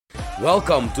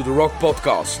Welcome to the Rock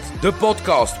Podcast, the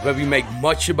podcast where we make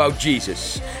much about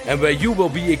Jesus and where you will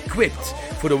be equipped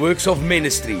for the works of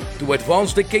ministry to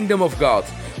advance the kingdom of God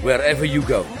wherever you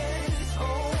go.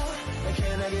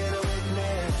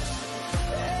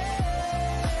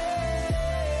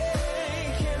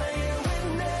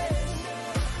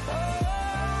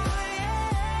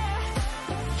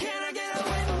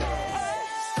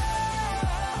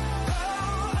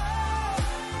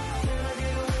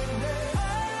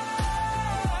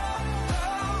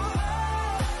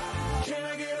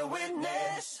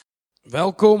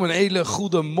 Welkom, een hele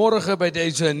goede morgen bij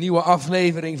deze nieuwe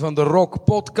aflevering van de Rock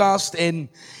Podcast.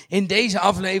 En in deze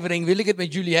aflevering wil ik het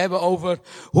met jullie hebben over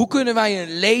hoe kunnen wij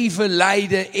een leven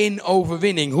leiden in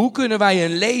overwinning. Hoe kunnen wij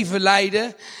een leven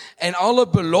leiden en alle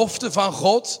beloften van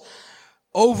God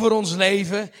over ons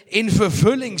leven in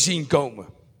vervulling zien komen.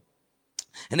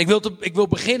 En ik wil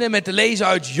beginnen met te lezen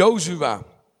uit Jozua.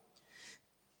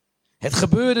 Het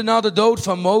gebeurde na de dood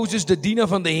van Mozes, de dienaar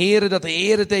van de Heere, dat de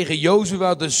Heere tegen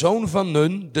Jozua, de zoon van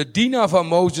Nun, de dienaar van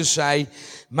Mozes, zei: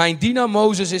 Mijn dienaar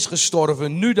Mozes is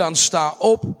gestorven, nu dan sta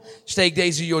op, steek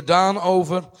deze Jordaan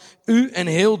over, u en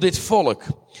heel dit volk,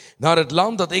 naar het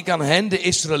land dat ik aan hen, de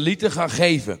Israëlieten, ga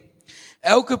geven.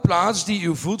 Elke plaats die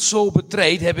uw voedsel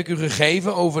betreedt, heb ik u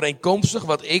gegeven, overeenkomstig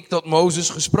wat ik tot Mozes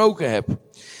gesproken heb.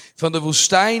 Van de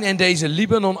woestijn en deze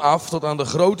Libanon af, tot aan de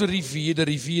grote rivier, de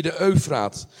rivier de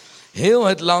Eufraat. Heel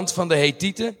het land van de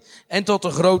Hethieten en tot de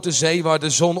grote zee waar de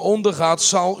zon ondergaat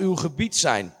zal uw gebied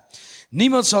zijn.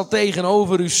 Niemand zal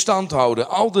tegenover u stand houden,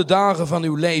 al de dagen van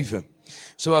uw leven.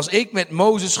 Zoals ik met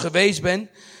Mozes geweest ben,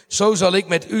 zo zal ik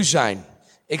met u zijn.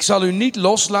 Ik zal u niet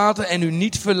loslaten en u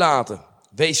niet verlaten.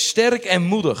 Wees sterk en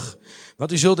moedig,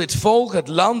 want u zult dit volk, het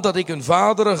land dat ik hun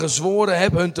vaderen gezworen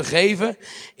heb hun te geven,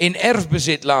 in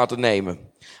erfbezit laten nemen.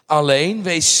 Alleen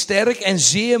wees sterk en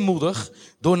zeer moedig,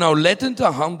 door nauwlettend te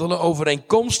handelen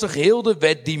overeenkomstig heel de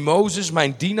wet die Mozes,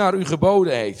 mijn dienaar, u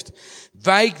geboden heeft.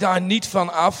 Wijk daar niet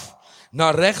van af,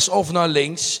 naar rechts of naar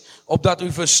links, opdat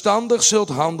u verstandig zult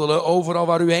handelen overal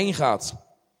waar u heen gaat.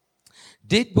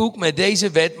 Dit boek met deze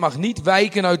wet mag niet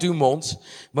wijken uit uw mond,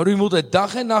 maar u moet er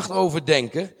dag en nacht over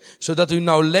denken, zodat u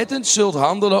nauwlettend zult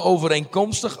handelen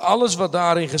overeenkomstig alles wat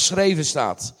daarin geschreven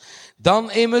staat.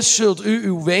 Dan immers zult u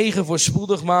uw wegen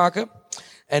voorspoedig maken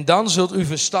en dan zult u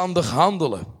verstandig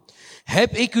handelen.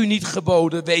 Heb ik u niet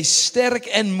geboden, wees sterk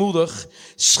en moedig,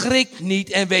 schrik niet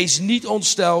en wees niet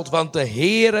ontsteld, want de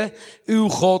Heere, uw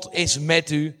God, is met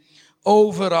u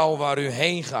overal waar u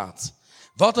heen gaat.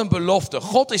 Wat een belofte.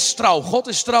 God is trouw. God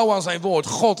is trouw aan zijn woord.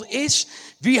 God is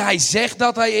wie hij zegt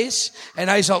dat hij is en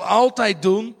hij zal altijd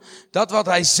doen dat wat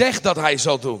hij zegt dat hij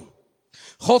zal doen.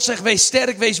 God zegt, wees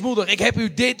sterk, wees moedig. Ik heb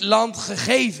u dit land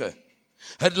gegeven.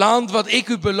 Het land wat ik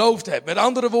u beloofd heb. Met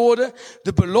andere woorden,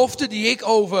 de belofte die ik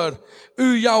over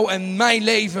u, jou en mijn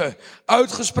leven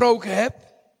uitgesproken heb.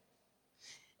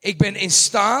 Ik ben in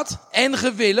staat en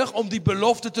gewillig om die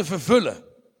belofte te vervullen.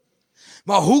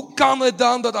 Maar hoe kan het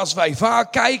dan dat als wij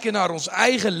vaak kijken naar ons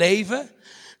eigen leven,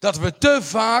 dat we te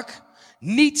vaak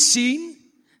niet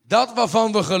zien dat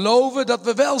waarvan we geloven dat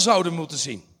we wel zouden moeten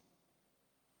zien?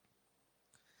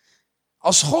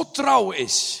 Als God trouw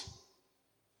is,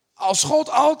 als God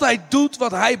altijd doet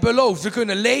wat hij belooft, we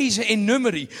kunnen lezen in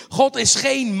Numeri, God is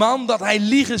geen man dat hij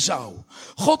liegen zou.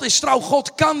 God is trouw,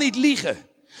 God kan niet liegen.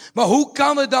 Maar hoe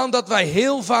kan het dan dat wij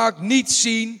heel vaak niet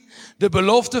zien de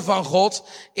belofte van God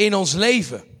in ons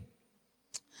leven?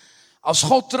 Als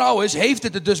God trouw is, heeft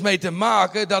het er dus mee te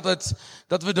maken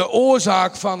dat we de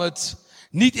oorzaak van het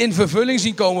niet in vervulling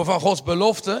zien komen van Gods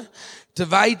belofte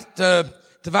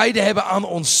te wijden hebben aan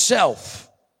onszelf.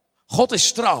 God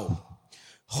is trouw.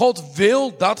 God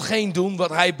wil datgene doen wat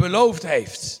hij beloofd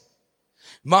heeft.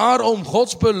 Maar om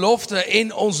Gods belofte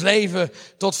in ons leven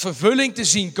tot vervulling te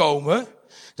zien komen,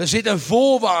 er zit een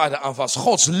voorwaarde aan vast.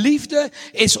 Gods liefde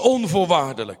is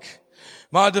onvoorwaardelijk.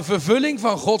 Maar de vervulling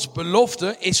van Gods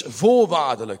belofte is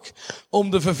voorwaardelijk. Om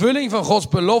de vervulling van Gods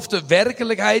belofte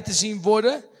werkelijkheid te zien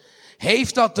worden,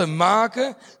 heeft dat te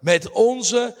maken met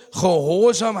onze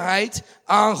gehoorzaamheid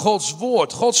aan Gods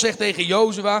woord. God zegt tegen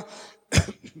Jozua,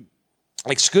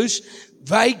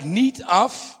 wijk niet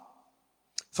af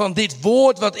van dit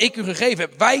woord wat ik u gegeven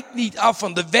heb. Wijk niet af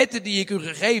van de wetten die ik u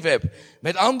gegeven heb.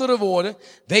 Met andere woorden,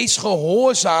 wees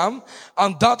gehoorzaam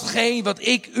aan datgene wat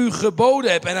ik u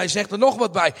geboden heb. En hij zegt er nog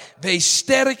wat bij. Wees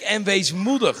sterk en wees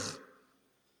moedig.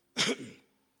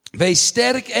 Wees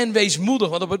sterk en wees moedig.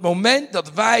 Want op het moment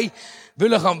dat wij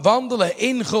willen gaan wandelen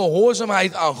in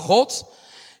gehoorzaamheid aan God,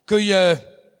 kun je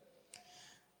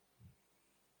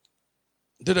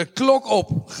de klok op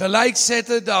gelijk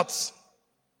zetten dat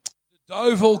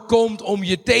duivel komt om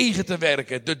je tegen te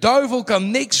werken. De duivel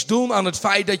kan niks doen aan het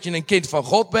feit dat je een kind van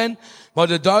God bent. Maar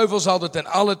de duivel zal er ten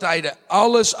alle tijde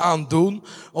alles aan doen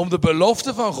om de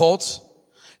beloften van God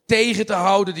tegen te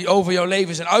houden die over jouw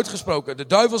leven zijn uitgesproken. De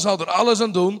duivel zal er alles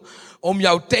aan doen om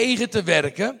jou tegen te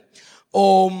werken.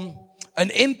 Om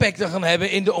een impact te gaan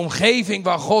hebben in de omgeving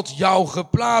waar God jou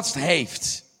geplaatst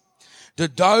heeft.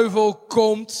 De duivel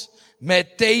komt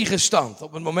met tegenstand.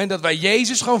 Op het moment dat wij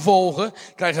Jezus gaan volgen,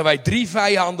 krijgen wij 3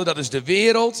 vijanden. Dat is de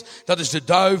wereld, dat is de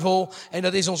duivel en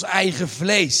dat is ons eigen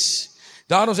vlees.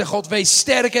 Daarom zegt God, wees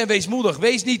sterk en wees moedig.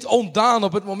 Wees niet ontdaan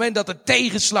op het moment dat er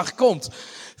tegenslag komt.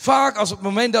 Vaak als op het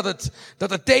moment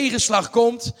dat er tegenslag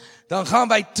komt, dan gaan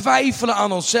wij twijfelen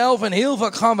aan onszelf. En heel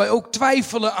vaak gaan wij ook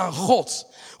twijfelen aan God.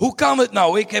 Hoe kan het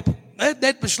nou? Ik heb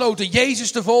net besloten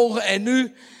Jezus te volgen en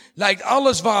nu lijkt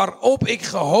alles waarop ik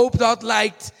gehoopt had,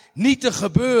 lijkt niet te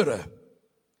gebeuren.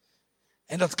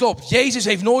 En dat klopt. Jezus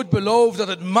heeft nooit beloofd dat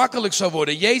het makkelijk zou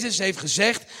worden. Jezus heeft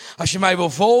gezegd, als je mij wil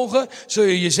volgen, zul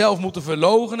je jezelf moeten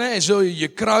verloochenen en zul je je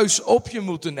kruis op je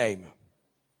moeten nemen.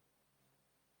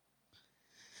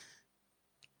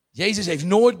 Jezus heeft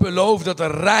nooit beloofd dat de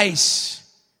reis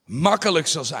makkelijk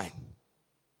zal zijn.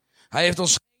 Hij heeft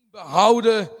ons geen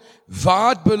behouden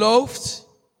vaart beloofd,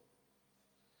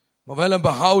 maar wel een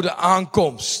behouden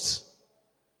aankomst.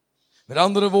 Met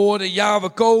andere woorden, ja,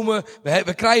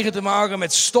 we krijgen te maken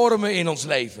met stormen in ons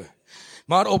leven.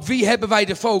 Maar op wie hebben wij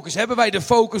de focus? Hebben wij de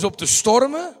focus op de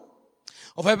stormen?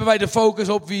 Of hebben wij de focus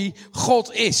op wie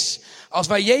God is? Als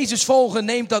wij Jezus volgen,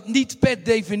 neemt dat niet per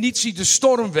definitie de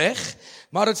storm weg.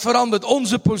 Maar het verandert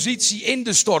onze positie in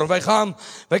de storm.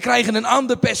 Wij krijgen een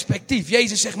ander perspectief.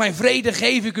 Jezus zegt, mijn vrede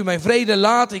geef ik u, mijn vrede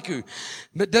laat ik u.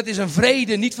 Dat is een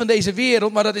vrede niet van deze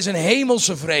wereld, maar dat is een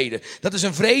hemelse vrede. Dat is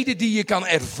een vrede die je kan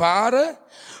ervaren,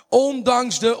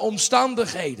 ondanks de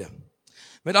omstandigheden.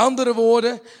 Met andere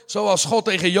woorden, zoals God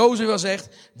tegen Jozua zegt,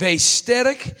 wees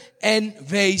sterk en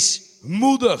wees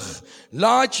moedig.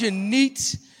 Laat je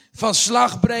niet van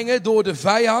slag brengen door de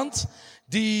vijand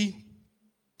die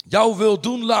jou wil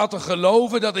doen laten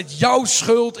geloven dat het jouw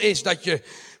schuld is dat je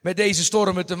met deze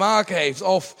stormen te maken heeft.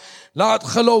 Of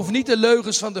geloof niet de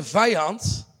leugens van de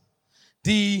vijand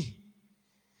die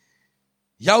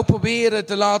jou proberen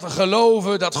te laten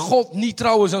geloven dat God niet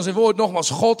trouw is aan zijn woord. Nogmaals,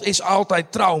 God is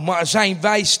altijd trouw, maar zijn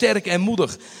wij sterk en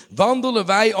moedig? Wandelen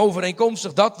wij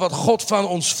overeenkomstig dat wat God van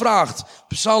ons vraagt?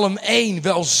 Psalm 1,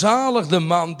 welzalig de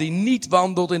man die niet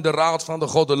wandelt in de raad van de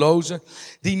goddelozen,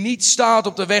 die niet staat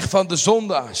op de weg van de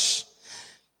zondaars.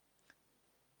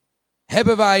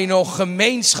 Hebben wij nog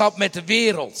gemeenschap met de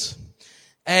wereld?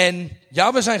 En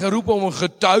ja, we zijn geroepen om een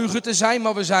getuige te zijn,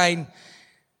 maar we zijn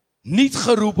niet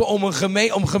geroepen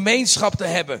om gemeenschap te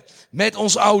hebben met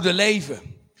ons oude leven.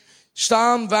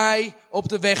 Staan wij op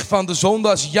de weg van de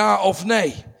zondaars, ja of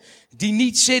nee? Die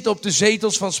niet zit op de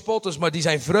zetels van spotters, maar die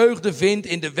zijn vreugde vindt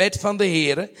in de wet van de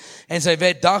Heere en zijn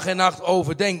wet dag en nacht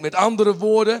overdenkt. Met andere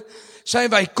woorden, zijn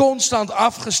wij constant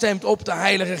afgestemd op de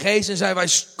Heilige Geest en zijn wij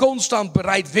constant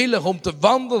bereidwillig om te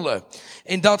wandelen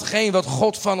in datgene wat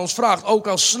God van ons vraagt. Ook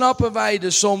al snappen wij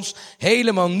er soms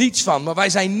helemaal niets van, maar wij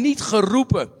zijn niet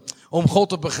geroepen om God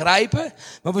te begrijpen,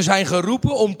 maar we zijn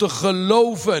geroepen om te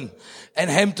geloven en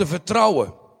hem te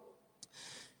vertrouwen.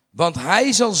 Want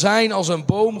hij zal zijn als een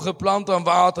boom geplant aan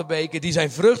waterbeken, die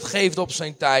zijn vrucht geeft op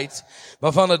zijn tijd,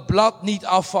 waarvan het blad niet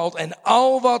afvalt en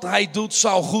al wat hij doet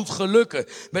zal goed gelukken.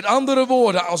 Met andere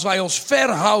woorden, als wij ons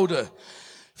verhouden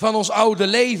van ons oude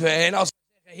leven en als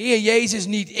we zeggen, Heer Jezus,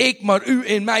 niet ik, maar u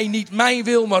in mij, niet mijn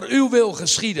wil, maar uw wil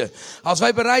geschieden. Als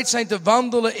wij bereid zijn te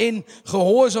wandelen in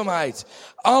gehoorzaamheid,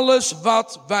 alles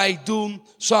wat wij doen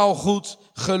zal goed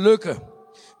gelukken.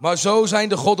 Maar zo zijn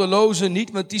de goddelozen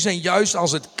niet, want die zijn juist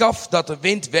als het kaf dat de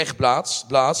wind wegblaast.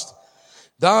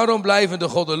 Daarom blijven de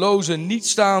goddelozen niet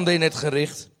staande in het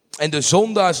gericht en de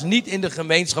zondaars niet in de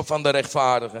gemeenschap van de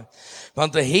rechtvaardigen.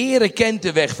 Want de Heere kent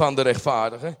de weg van de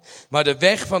rechtvaardigen, maar de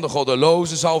weg van de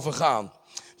goddelozen zal vergaan.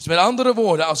 Dus met andere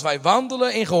woorden, als wij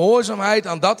wandelen in gehoorzaamheid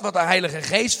aan dat wat de Heilige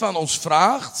Geest van ons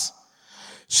vraagt,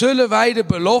 zullen wij de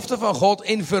belofte van God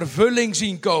in vervulling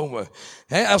zien komen.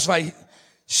 Als wij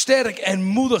sterk en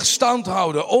moedig stand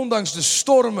houden, ondanks de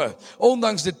stormen,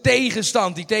 ondanks de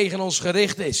tegenstand die tegen ons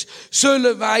gericht is,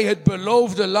 zullen wij het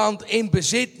beloofde land in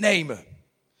bezit nemen.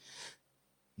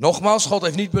 Nogmaals, God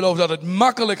heeft niet beloofd dat het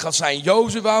makkelijk gaat zijn.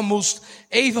 Jozua moest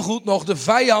evengoed nog de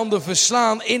vijanden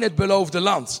verslaan in het beloofde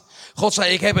land. God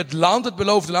zei, ik heb het land, het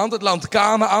beloofde land, het land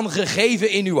Kanaan gegeven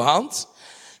in uw hand.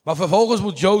 Maar vervolgens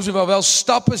moet Jozua wel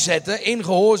stappen zetten in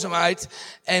gehoorzaamheid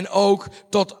en ook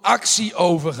tot actie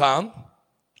overgaan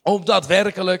om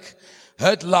daadwerkelijk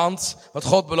het land wat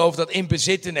God belooft dat in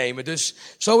bezit te nemen. Dus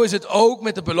zo is het ook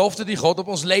met de belofte die God op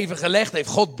ons leven gelegd heeft.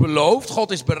 God belooft,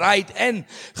 God is bereid en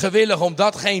gewillig om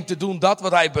datgene te doen, dat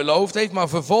wat hij beloofd heeft. Maar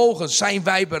vervolgens zijn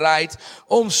wij bereid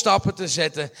om stappen te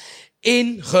zetten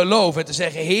in geloof. En te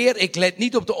zeggen, Heer, ik let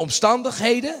niet op de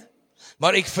omstandigheden,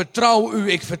 maar ik vertrouw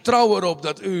u. Ik vertrouw erop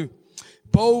dat u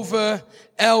boven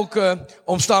elke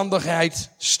omstandigheid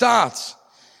staat.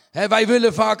 Wij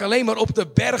willen vaak alleen maar op de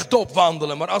bergtop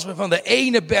wandelen. Maar als we van de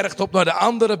ene bergtop naar de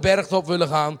andere bergtop willen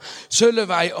gaan, zullen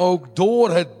wij ook door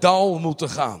het dal moeten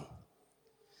gaan.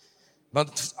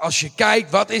 Want als je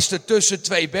kijkt, wat is er tussen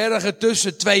twee bergen?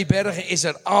 Tussen twee bergen is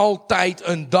er altijd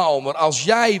een dal. Maar als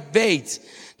jij weet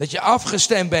dat je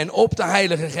afgestemd bent op de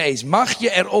Heilige Geest, mag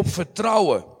je erop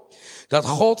vertrouwen dat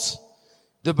God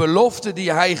de belofte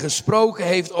die hij gesproken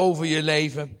heeft over je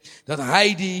leven, dat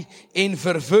hij die in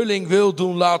vervulling wil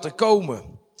doen laten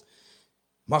komen.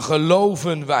 Maar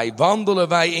geloven wij, wandelen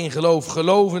wij in geloof?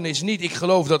 Geloven is niet, ik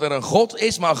geloof dat er een God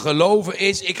is, maar geloven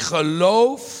is, ik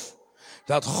geloof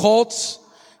dat God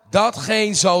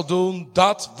datgene zal doen,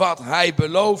 dat wat hij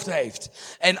beloofd heeft.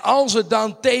 En als er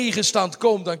dan tegenstand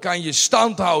komt, dan kan je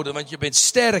stand houden, want je bent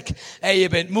sterk en je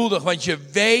bent moedig, want je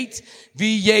weet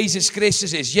wie Jezus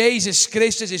Christus is. Jezus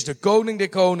Christus is de koning der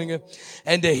koningen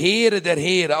en de Heere der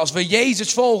heren. Als we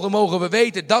Jezus volgen, mogen we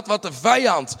weten dat wat de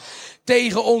vijand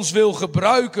tegen ons wil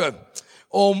gebruiken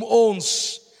om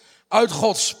ons uit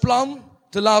Gods plan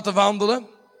te laten wandelen.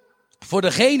 Voor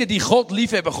degenen die God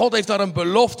lief hebben, God heeft daar een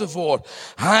belofte voor.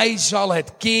 Hij zal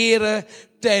het keren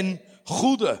ten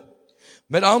goede.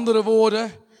 Met andere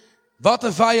woorden, wat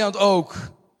de vijand ook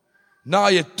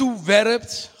naar je toe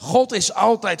werpt, God is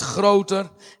altijd groter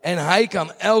en hij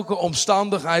kan elke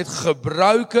omstandigheid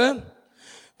gebruiken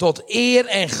tot eer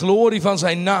en glorie van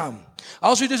zijn naam.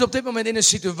 Als u dus op dit moment in een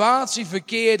situatie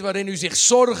verkeert waarin u zich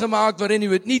zorgen maakt, waarin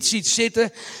u het niet ziet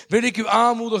zitten, wil ik u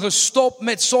aanmoedigen, stop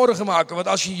met zorgen maken. Want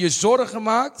als je je zorgen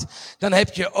maakt, dan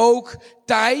heb je ook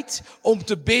tijd om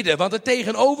te bidden. Want het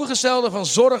tegenovergestelde van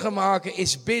zorgen maken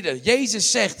is bidden.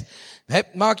 Jezus zegt,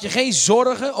 maak je geen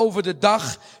zorgen over de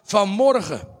dag van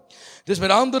morgen. Dus met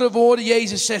andere woorden,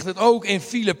 Jezus zegt het ook in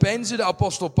Filippenzen, de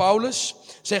apostel Paulus,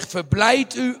 zegt,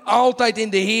 verblijd u altijd in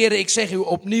de Heere. Ik zeg u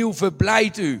opnieuw,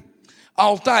 verblijd u.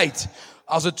 Altijd.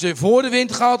 Als het voor de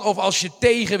wind gaat of als je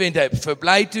tegenwind hebt,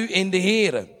 verblijd u in de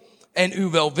Heere. En uw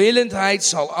welwillendheid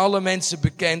is bij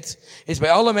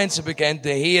alle mensen bekend. De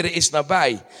Heere is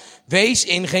nabij. Wees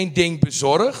in geen ding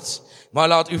bezorgd, maar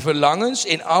laat uw verlangens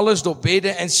in alles door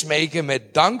bidden en smeken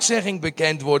met dankzegging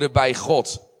bekend worden bij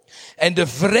God. En de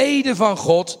vrede van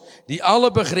God, die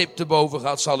alle begrip te boven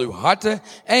gaat, zal uw harten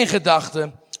en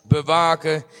gedachten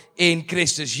bewaken in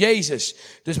Christus Jezus.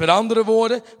 Dus met andere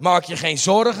woorden, maak je geen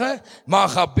zorgen, maar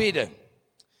ga bidden.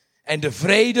 En de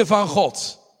vrede van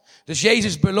God. Dus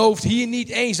Jezus belooft hier niet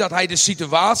eens dat hij de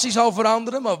situatie zal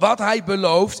veranderen, maar wat hij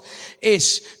belooft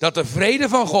is dat de vrede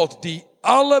van God, die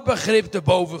alle begrip te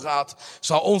boven gaat,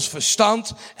 zal ons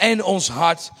verstand en ons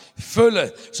hart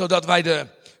vullen. Zodat wij de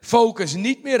focus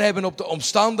niet meer hebben op de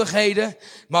omstandigheden,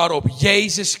 maar op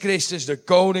Jezus Christus, de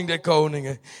koning der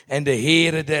koningen en de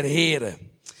Heere der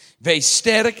heren. Wees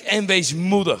sterk en wees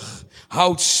moedig.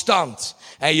 Houd stand.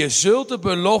 En je zult de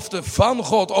belofte van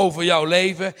God over jouw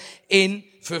leven in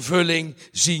vervulling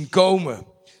zien komen.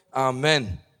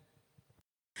 Amen.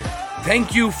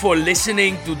 Thank you for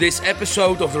listening to this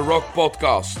episode of the Rock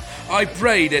Podcast. I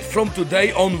pray that from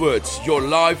today onwards your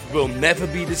life will never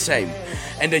be the same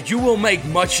and that you will make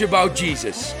much about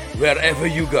Jesus wherever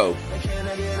you go.